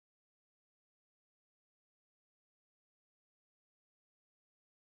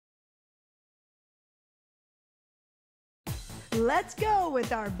Let's go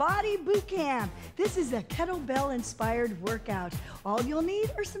with our body boot camp. This is a kettlebell-inspired workout. All you'll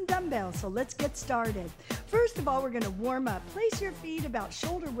need are some dumbbells, so let's get started. First of all, we're gonna warm up. Place your feet about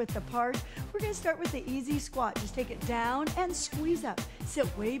shoulder width apart. We're gonna start with the easy squat. Just take it down and squeeze up.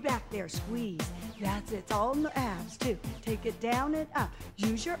 Sit way back there, squeeze. That's it, it's all in the abs too. Take it down and up.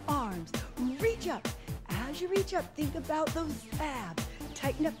 Use your arms, reach up. As you reach up, think about those abs.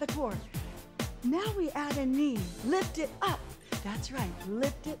 Tighten up the core. Now we add a knee, lift it up. That's right,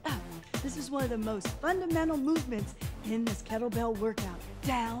 lift it up. This is one of the most fundamental movements in this kettlebell workout.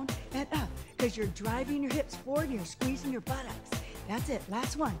 Down and up, because you're driving your hips forward and you're squeezing your buttocks. That's it,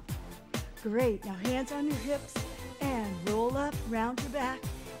 last one. Great, now hands on your hips and roll up, round your back,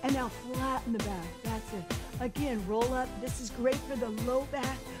 and now flatten the back. That's it. Again, roll up. This is great for the low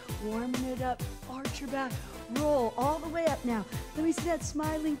back. Warming it up, arch your back, roll all the way up now. Let me see that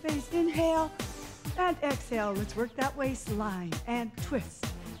smiling face. Inhale and exhale. Let's work that waistline and twist,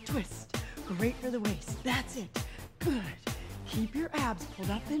 twist. Great for the waist. That's it. Good. Keep your abs pulled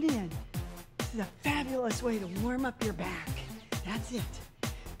up and in. This is a fabulous way to warm up your back. That's it.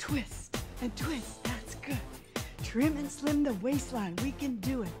 Twist and twist. That's good. Trim and slim the waistline. We can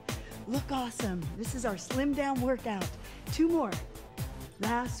do it. Look awesome. This is our slim down workout. 2 more.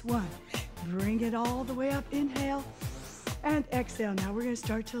 Last one. Bring it all the way up. Inhale and exhale. Now we're going to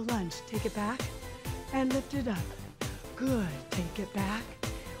start to lunge. Take it back and lift it up. Good. Take it back.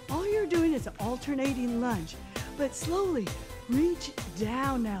 All you're doing is an alternating lunge, but slowly reach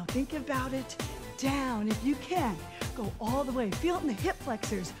down now. Think about it down. If you can, go all the way. Feel it in the hip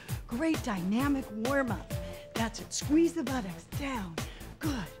flexors. Great dynamic warm up. That's it. Squeeze the buttocks down.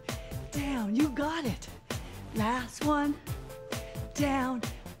 Good. Down. You got it. Last one. Down.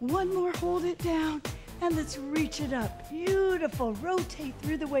 One more. Hold it down. And let's reach it up. Beautiful. Rotate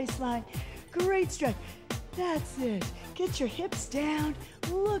through the waistline. Great stretch. That's it. Get your hips down.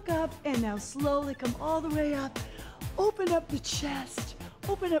 Look up. And now slowly come all the way up. Open up the chest.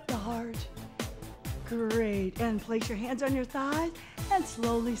 Open up the heart. Great. And place your hands on your thighs and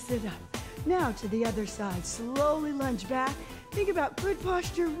slowly sit up. Now to the other side. Slowly lunge back. Think about good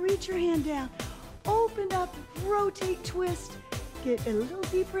posture. Reach your hand down. Open up. Rotate, twist. Get a little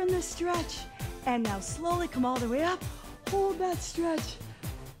deeper in the stretch. And now slowly come all the way up. Hold that stretch.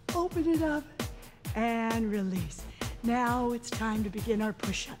 Open it up. And release. Now it's time to begin our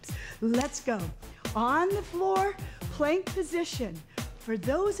push-ups. Let's go. On the floor, plank position. For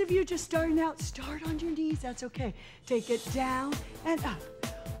those of you just starting out, start on your knees. That's okay. Take it down and up.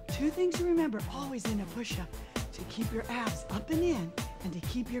 2 things to remember always in a push-up. To keep your abs up and in and to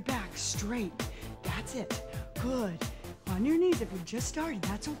keep your back straight. That's it. Good. On your knees, if you're just starting,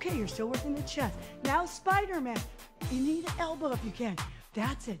 that's okay. You're still working the chest. Now Spider-Man. You need an elbow if you can.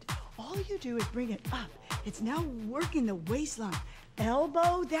 That's it. All you do is bring it up. It's now working the waistline.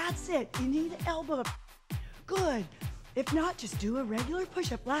 Elbow, that's it. You need an elbow. Good. If not, just do a regular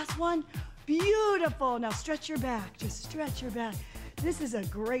push-up. Last one. Beautiful. Now stretch your back. Just stretch your back. This is a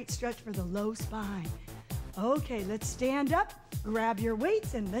great stretch for the low spine. Okay, let's stand up, grab your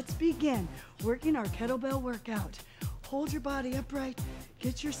weights, and let's begin working our kettlebell workout. Hold your body upright,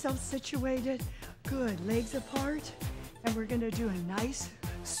 get yourself situated. Good, legs apart, and we're gonna do a nice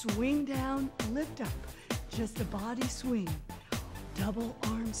swing down, lift up. Just a body swing, double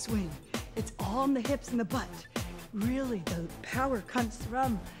arm swing. It's all in the hips and the butt. Really, the power comes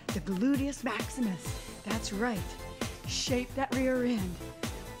from the gluteus maximus. That's right. Shape that rear end.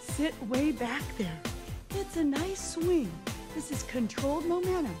 Sit way back there. It's a nice swing. This is controlled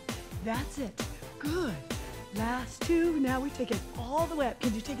momentum. That's it. Good. Last 2. Now we take it all the way up.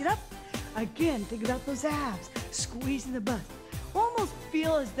 Can you take it up? Again, think about those abs. Squeezing the butt. Almost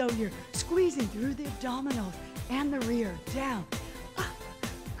feel as though you're squeezing through the abdominals and the rear. Down. Up.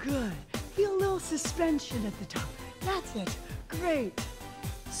 Good. Feel a little suspension at the top. That's it. Great.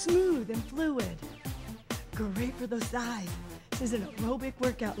 Smooth and fluid. Great for those thighs. This is an aerobic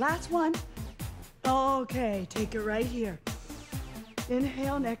workout. Last one. Okay, take it right here.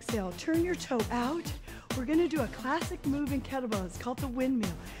 Inhale and exhale. Turn your toe out. We're gonna do a classic move in kettlebell. It's called the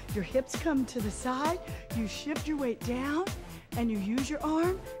windmill. Your hips come to the side, you shift your weight down, and you use your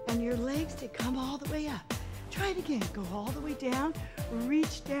arm and your legs to come all the way up. Try it again. Go all the way down,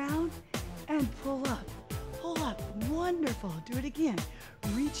 reach down, and pull up. Pull up. Wonderful. Do it again.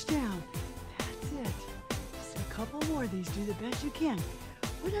 Reach down. That's it. Just a couple more of these. Do the best you can.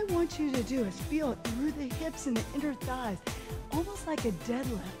 What I want you to do is feel it through the hips and the inner thighs, almost like a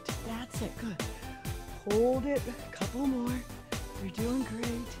deadlift. That's it. Good. Hold it. A couple more. You're doing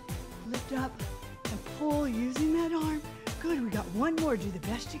great. Lift up and pull using that arm. Good. We got one more. Do the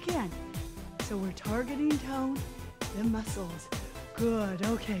best you can. So we're targeting tone the muscles. Good,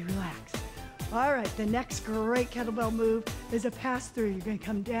 okay, relax. All right, the next great kettlebell move is a pass through. You're gonna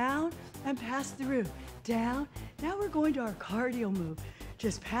come down and pass through, down. Now we're going to our cardio move.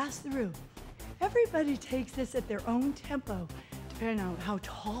 Just pass through. Everybody takes this at their own tempo, depending on how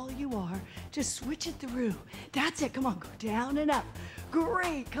tall you are. Just switch it through. That's it, come on, go down and up.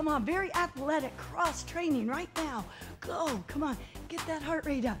 Great, come on, very athletic, cross training right now. Go, come on, get that heart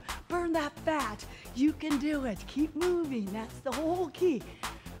rate up, burn that fat. You can do it, keep moving, that's the whole key.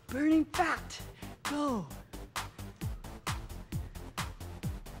 Burning fat, go.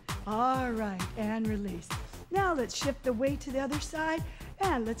 All right, and release. Now let's shift the weight to the other side,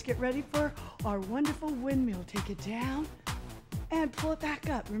 and let's get ready for our wonderful windmill. Take it down and pull it back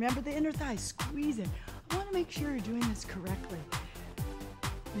up. Remember the inner thigh, squeeze it. I wanna make sure you're doing this correctly.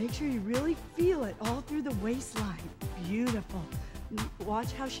 Make sure you really feel it all through the waistline. Beautiful.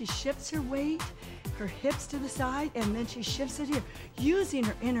 Watch how she shifts her weight, her hips to the side, and then she shifts it here, using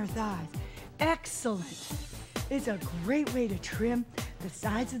her inner thighs. Excellent. It's a great way to trim the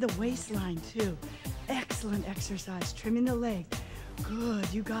sides of the waistline too. Excellent exercise, trimming the leg.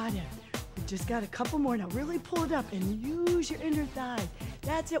 Good, you got it. We just got a couple more now. Really pull it up and use your inner thigh.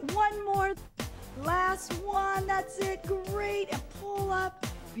 That's it, one more. Last one, that's it, great. And pull up,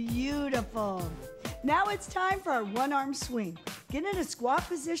 beautiful. Now it's time for our one arm swing. Get in a squat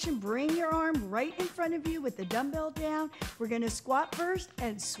position, bring your arm right in front of you with the dumbbell down. We're gonna squat first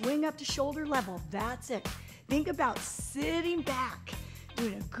and swing up to shoulder level, that's it. Think about sitting back,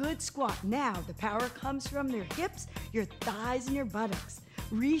 doing a good squat. Now the power comes from your hips, your thighs, and your buttocks.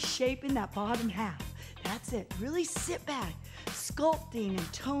 Reshaping that bottom half, that's it. Really sit back, sculpting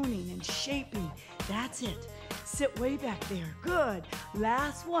and toning and shaping, that's it. Sit way back there, good.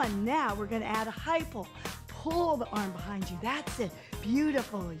 Last one, now we're gonna add a high pull. Pull the arm behind you, that's it.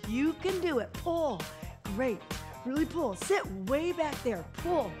 Beautiful, you can do it, pull. Great, really pull. Sit way back there,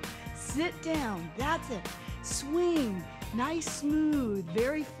 pull. Sit down, that's it. Swing, nice, smooth,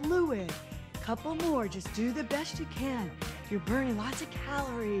 very fluid. Couple more, just do the best you can. You're burning lots of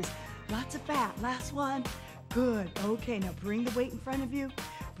calories, lots of fat. Last one, good. Okay, now bring the weight in front of you.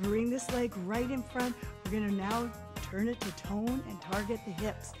 Bring this leg right in front. We're gonna now turn it to tone and target the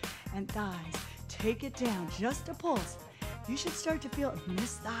hips and thighs. Take it down, just a pulse. You should start to feel it in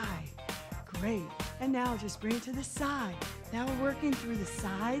this thigh. Great, and now just bring it to the side. Now we're working through the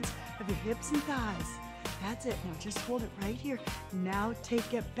sides of your hips and thighs. That's it, now just hold it right here. Now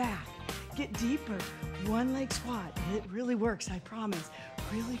take it back, get deeper. One leg squat, it really works, I promise.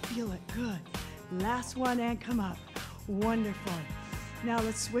 Really feel it, good. Last one and come up, wonderful. Now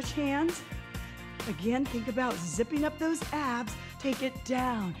let's switch hands. Again, think about zipping up those abs. Take it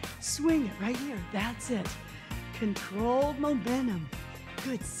down, swing it right here, that's it. Controlled momentum.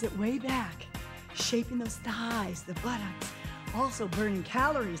 Good, sit way back. Shaping those thighs, the buttocks. Also burning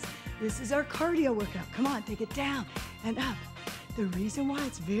calories. This is our cardio workout. Come on, take it down and up. The reason why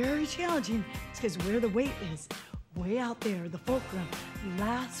it's very challenging is because where the weight is, way out there, the fulcrum.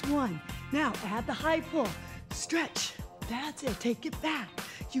 Last one. Now add the high pull. Stretch. That's it, take it back.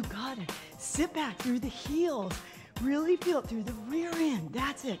 You got it. Sit back through the heels. Really feel it through the rear end.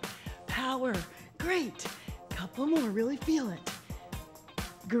 That's it. Power. Great. Couple more, really feel it.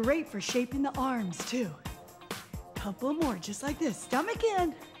 Great for shaping the arms too. Couple more, just like this. Stomach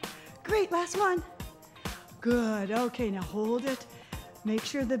in. Great, last one. Good, okay, now hold it. Make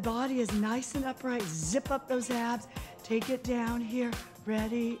sure the body is nice and upright. Zip up those abs. Take it down here.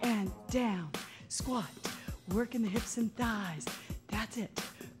 Ready, and down. Squat. Working the hips and thighs. That's it.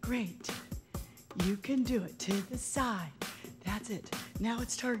 Great. You can do it to the side. That's it. Now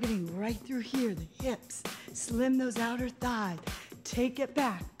it's targeting right through here, the hips. Slim those outer thighs. Take it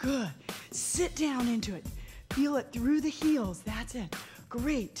back. Good. Sit down into it. Feel it through the heels. That's it.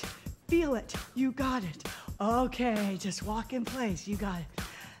 Great. Feel it. You got it. Okay, just walk in place. You got it.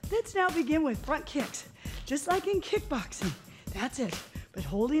 Let's now begin with front kicks, just like in kickboxing. That's it. But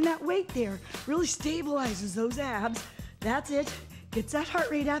holding that weight there really stabilizes those abs. That's it. Gets that heart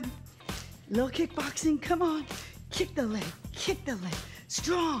rate up. Little kickboxing, come on. Kick the leg, kick the leg.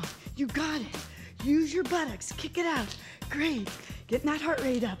 Strong, you got it. Use your buttocks, kick it out. Great, getting that heart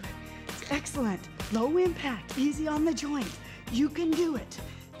rate up. It's excellent. Low impact, easy on the joint. You can do it.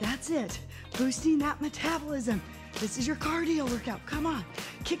 That's it. Boosting that metabolism. This is your cardio workout. Come on,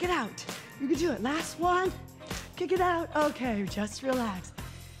 kick it out. You can do it. Last one. Kick it out. Okay, just relax.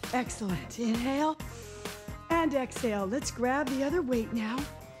 Excellent. Inhale and exhale. Let's grab the other weight now.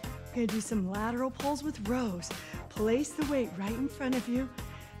 We're gonna do some lateral pulls with rows. Place the weight right in front of you,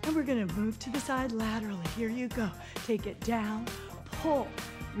 and we're gonna move to the side laterally. Here you go. Take it down, pull,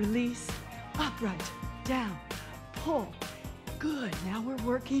 release, upright, down, pull. Good, now we're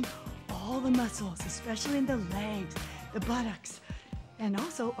working all the muscles, especially in the legs, the buttocks, and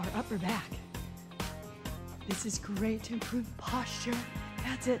also our upper back. This is great to improve posture.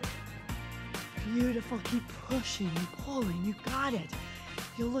 That's it. Beautiful, keep pushing and pulling, you got it.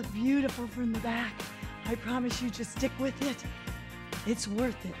 You'll look beautiful from the back. I promise you, just stick with it. It's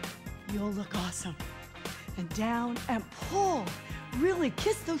worth it. You'll look awesome. And down and pull. Really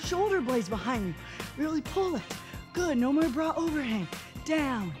kiss those shoulder blades behind you. Really pull it. Good, no more bra overhang.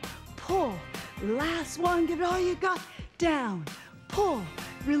 Down, pull. Last one, give it all you got. Down, pull,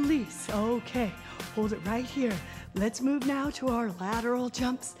 release. Okay, hold it right here. Let's move now to our lateral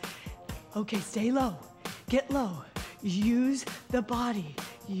jumps. Okay, stay low, get low. Use the body,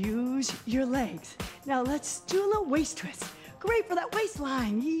 use your legs. Now let's do a little waist twist. Great for that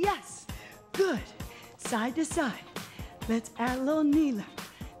waistline, yes. Good, side to side. Let's add a little knee lift,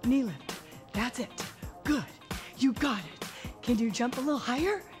 knee lift. That's it, good, you got it. Can you jump a little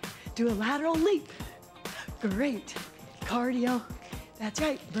higher? Do a lateral leap. Great, cardio. That's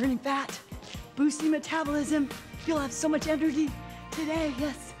right, burning fat, boosting metabolism. You'll have so much energy today,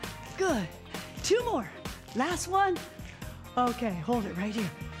 yes. Good, 2 more, last one. Okay, hold it right here.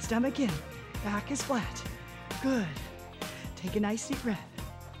 Stomach in, back is flat. Good, take a nice deep breath.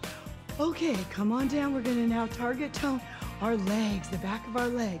 Okay, come on down. We're gonna now target tone our legs, the back of our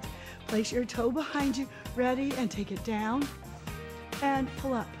legs. Place your toe behind you, ready, and take it down and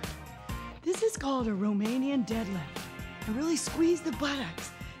pull up. This is called a Romanian deadlift. And really squeeze the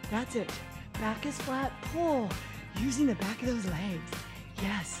buttocks. That's it. Back is flat, pull. Using the back of those legs.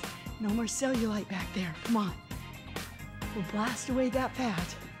 Yes, no more cellulite back there. Come on. We'll blast away that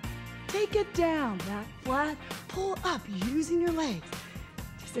fat. Take it down, back flat, pull up, using your legs.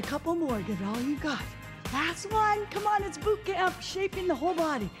 Just a couple more, give it all you got. Last one, come on, it's boot camp, shaping the whole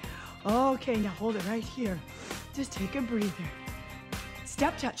body. Okay, now hold it right here. Just take a breather.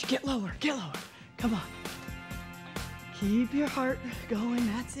 Step touch, get lower, come on. Keep your heart going,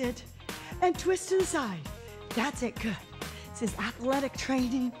 that's it. And twist to the side, that's it, good. This is athletic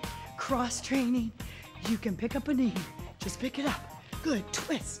training, cross training. You can pick up a knee, just pick it up. Good,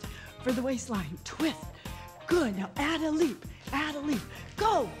 twist for the waistline, twist. Good, now add a leap,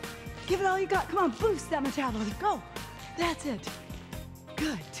 go. Give it all you got, come on, boost that metabolism, go. That's it,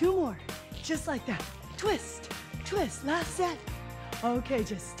 good, 2 more, just like that. Twist, twist, last set. Okay,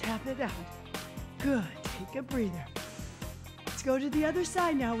 just tap it out. Good, take a breather. Let's go to the other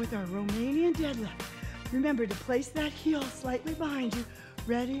side now with our Romanian deadlift. Remember to place that heel slightly behind you.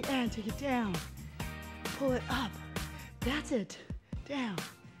 Ready, and take it down. Pull it up. That's it. Down.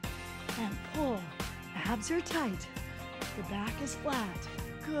 And pull. Abs are tight. The back is flat.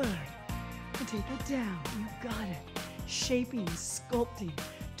 Good. And take it down. You got it. Shaping, sculpting,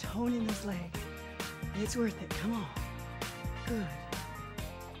 toning those legs. It's worth it. Come on. Good.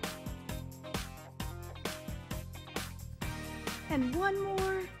 And one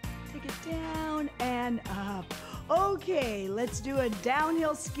more. Take it down and up. Okay, let's do a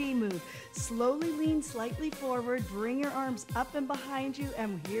downhill ski move. Slowly lean slightly forward. Bring your arms up and behind you.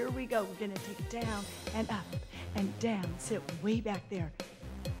 And here we go. We're going to take it down and up and down. Sit way back there.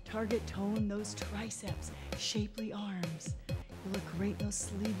 Target tone those triceps. Shapely arms. You look great in those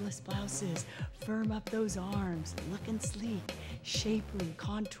sleeveless blouses. Firm up those arms. Looking sleek. Shapely.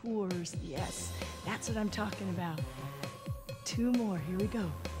 Contours. Yes, that's what I'm talking about. 2 more. Here we go.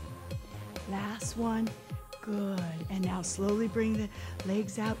 Last one. Good. And now slowly bring the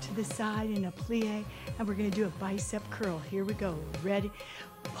legs out to the side in a plie. And we're going to do a bicep curl. Here we go. Ready?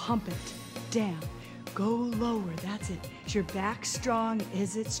 Pump it. Down. Go lower. That's it. Is your back strong?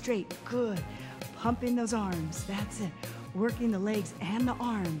 Is it straight? Good. Pumping those arms. That's it. Working the legs and the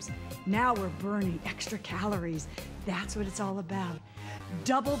arms. Now we're burning extra calories. That's what it's all about.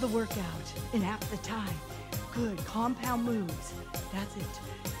 Double the workout in half the time. Good. Compound moves. That's it.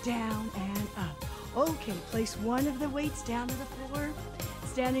 Down and up. Okay, place one of the weights down to the floor.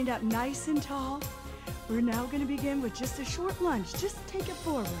 Standing up nice and tall. We're now going to begin with just a short lunge. Just take it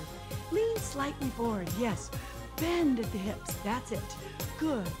forward. Lean slightly forward. Yes. Bend at the hips. That's it.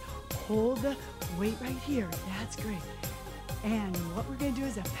 Good. Hold the weight right here. That's great. And what we're going to do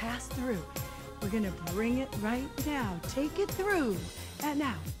is a pass through. We're going to bring it right now. Take it through. And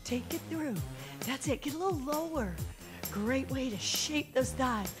now, take it through. That's it. Get a little lower. Great way to shape those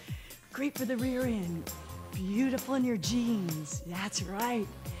thighs. Great for the rear end. Beautiful in your jeans. That's right.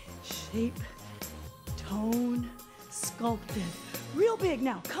 Shape, tone, sculpted. Real big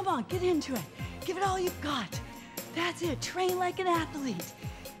now. Come on, get into it. Give it all you've got. That's it. Train like an athlete.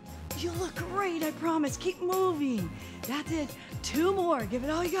 You look great, I promise. Keep moving. That's it. 2 more. Give it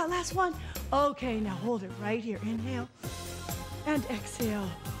all you got. Last one. Okay, now hold it right here. Inhale and exhale.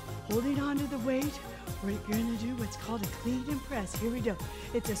 Holding on to the weight, we're gonna do what's called a clean and press. Here we go.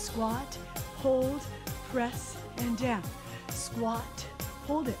 It's a squat, hold, press, and down. Squat,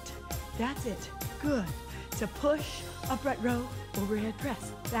 hold it. That's it. Good. It's a push, upright row, overhead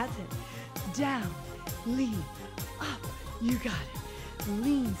press. That's it. Down, lean, up. You got it.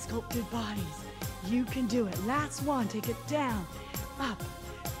 Lean, sculpted bodies. You can do it. Last one. Take it down, up,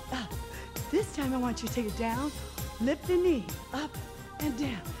 up. This time I want you to take it down, lift the knee, up and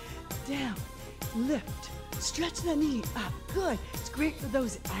down, down, lift. Stretch the knee up. Good. It's great for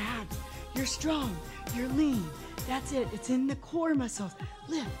those abs. You're strong. You're lean. That's it. It's in the core muscles.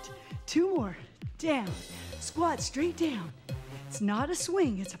 Lift. 2 more. Down. Squat straight down. It's not a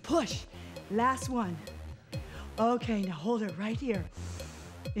swing. It's a push. Last one. Okay, now hold it right here.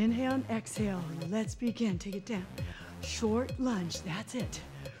 Inhale and exhale. Let's begin. Take it down. Short lunge. That's it.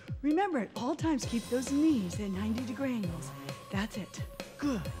 Remember, at all times, keep those knees at 90-degree angles. That's it.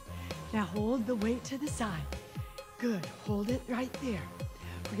 Good. Now hold the weight to the side. Good. Hold it right there.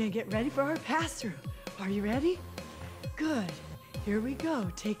 We're going to get ready for our pass-through. Are you ready? Good. Here we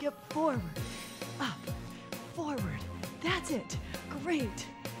go. Take it forward, up, forward. That's it. Great.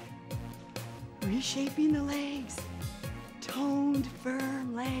 Reshaping the legs. Toned,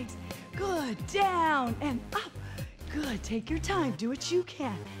 firm legs. Good. Down and up. Good. Take your time. Do what you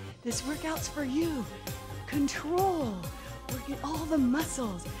can. This workout's for you. Control. Working all the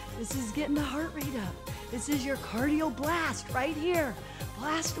muscles. This is getting the heart rate up. This is your cardio blast right here.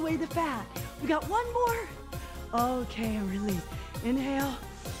 Blast away the fat. We got one more. Okay, and release. Inhale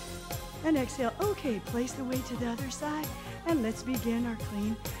and exhale. Okay, place the weight to the other side and let's begin our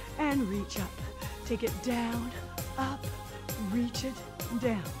clean and reach up. Take it down, up, reach it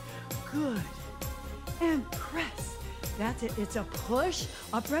down. Good. And press. That's it. It's a push,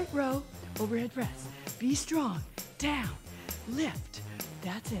 upright row, overhead press. Be strong. Down, lift.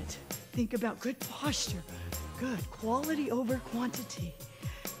 That's it. Think about good posture. Good. Quality over quantity.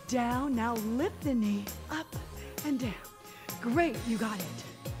 Down. Now lift the knee up and down. Great. You got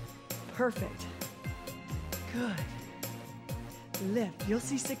it. Perfect. Good. Lift. You'll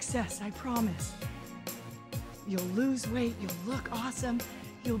see success. I promise. You'll lose weight. You'll look awesome.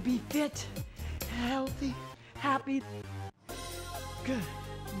 You'll be fit, healthy, happy. Good.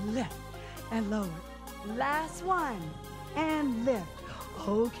 Lift and lower. Last one. And lift.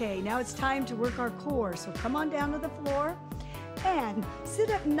 Okay, now it's time to work our core. So come on down to the floor and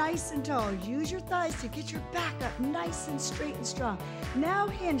sit up nice and tall. Use your thighs to get your back up nice and straight and strong. Now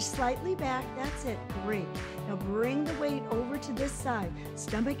hinge slightly back. That's it. Great. Now bring the weight over to this side.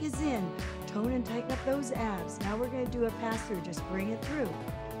 Stomach is in. Tone and tighten up those abs. Now we're going to do a pass through. Just bring it through.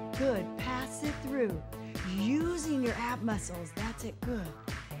 Good. Pass it through. Using your ab muscles. That's it. Good.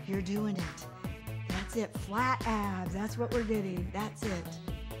 You're doing it. That's it. Flat abs. That's what we're getting. That's it.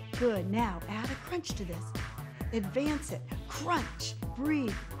 Good. Now add a crunch to this. Advance it. Crunch.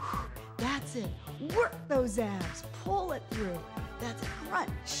 Breathe. That's it. Work those abs. Pull it through. That's a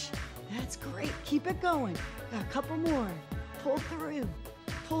crunch. That's great. Keep it going. Got a couple more. Pull through.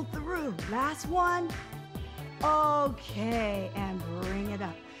 Pull through. Last one. Okay. And bring it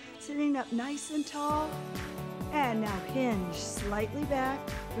up. Sitting up nice and tall. And now hinge slightly back.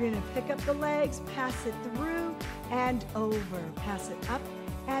 We're going to pick up the legs, pass it through and over. Pass it up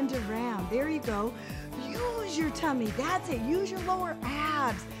and around. There you go. Use your tummy. That's it. Use your lower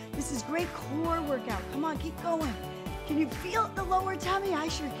abs. This is great core workout. Come on, keep going. Can you feel the lower tummy? I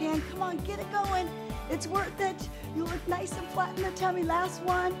sure can. Come on, get it going. It's worth it. You look nice and flat in the tummy. Last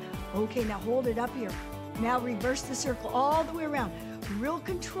one. Okay, now hold it up here. Now reverse the circle all the way around. Real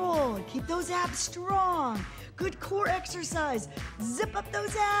control. Keep those abs strong. Good core exercise. Zip up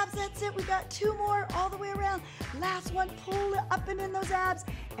those abs. That's it. We got 2 more all the way around. Last one. Pull it up and in those abs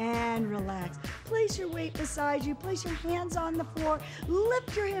and relax. Place your weight beside you. Place your hands on the floor.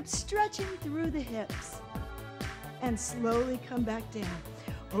 Lift your hips, stretching through the hips. And slowly come back down.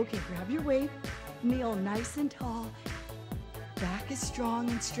 Okay, grab your weight. Kneel nice and tall. Back is strong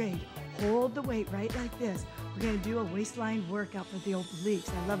and straight. Hold the weight right like this. We're going to do a waistline workout for the obliques.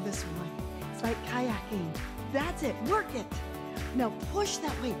 I love this one. It's like kayaking. That's it. Work it. Now push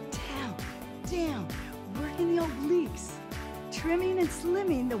that weight down, down. Working the obliques. Trimming and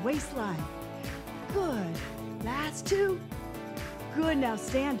slimming the waistline. Good. Last 2. Good. Now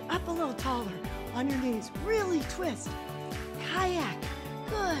stand up a little taller on your knees. Really twist. Kayak.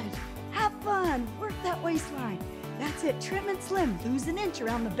 Good. Have fun. Work that waistline. That's it. Trim and slim. Lose an inch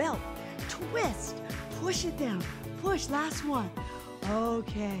around the belt. Twist. Push it down. Push. Last one.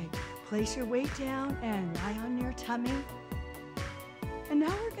 Okay. Place your weight down and lie on your tummy. And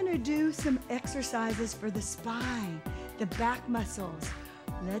now we're gonna do some exercises for the spine, the back muscles.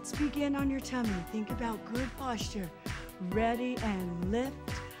 Let's begin on your tummy. Think about good posture. Ready, and lift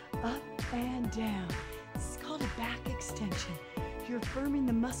up and down. It's called a back extension. You're firming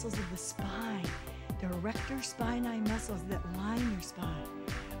the muscles of the spine, the erector spinae muscles that line your spine.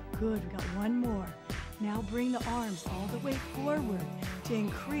 Good, we got one more. Now bring the arms all the way forward to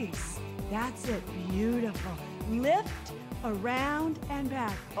increase. That's it, beautiful. Lift, around, and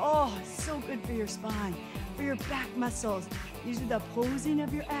back. Oh, so good for your spine, for your back muscles. These are the posing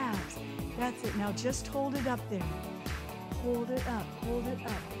of your abs. That's it, now just hold it up there. Hold it up, hold it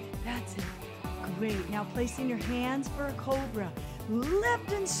up. That's it, great. Now placing your hands for a cobra.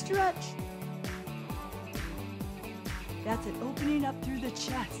 Lift and stretch. That's it, opening up through the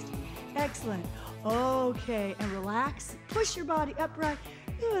chest. Excellent. Okay, and relax. Push your body upright.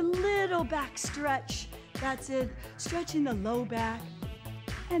 Do a little back stretch. That's it, stretching the low back.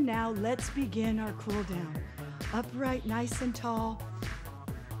 And now let's begin our cool down. Upright, nice and tall.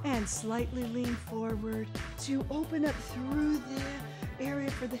 And slightly lean forward to open up through the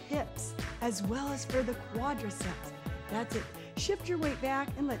area for the hips as well as for the quadriceps. That's it. Shift your weight back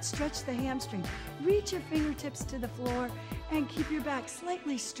and let's stretch the hamstring. Reach your fingertips to the floor and keep your back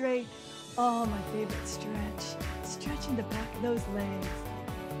slightly straight. Oh, my favorite stretch. Stretching the back of those legs.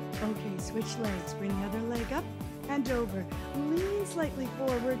 Okay, switch legs. Bring the other leg up and over. Lean slightly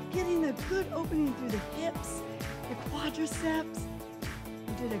forward, getting a good opening through the hips, the quadriceps.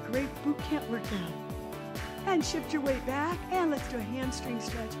 You did a great boot camp workout. And shift your weight back and let's do a hamstring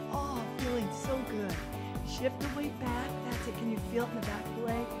stretch. Oh, feeling so good. Shift the weight back. That's it. Can you feel it in the back of the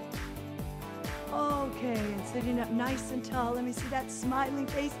leg? Okay, and sitting up nice and tall. Let me see that smiling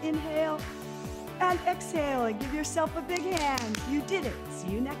face. Inhale and exhale and give yourself a big hand. You did it. See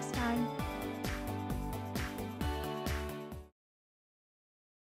you next time.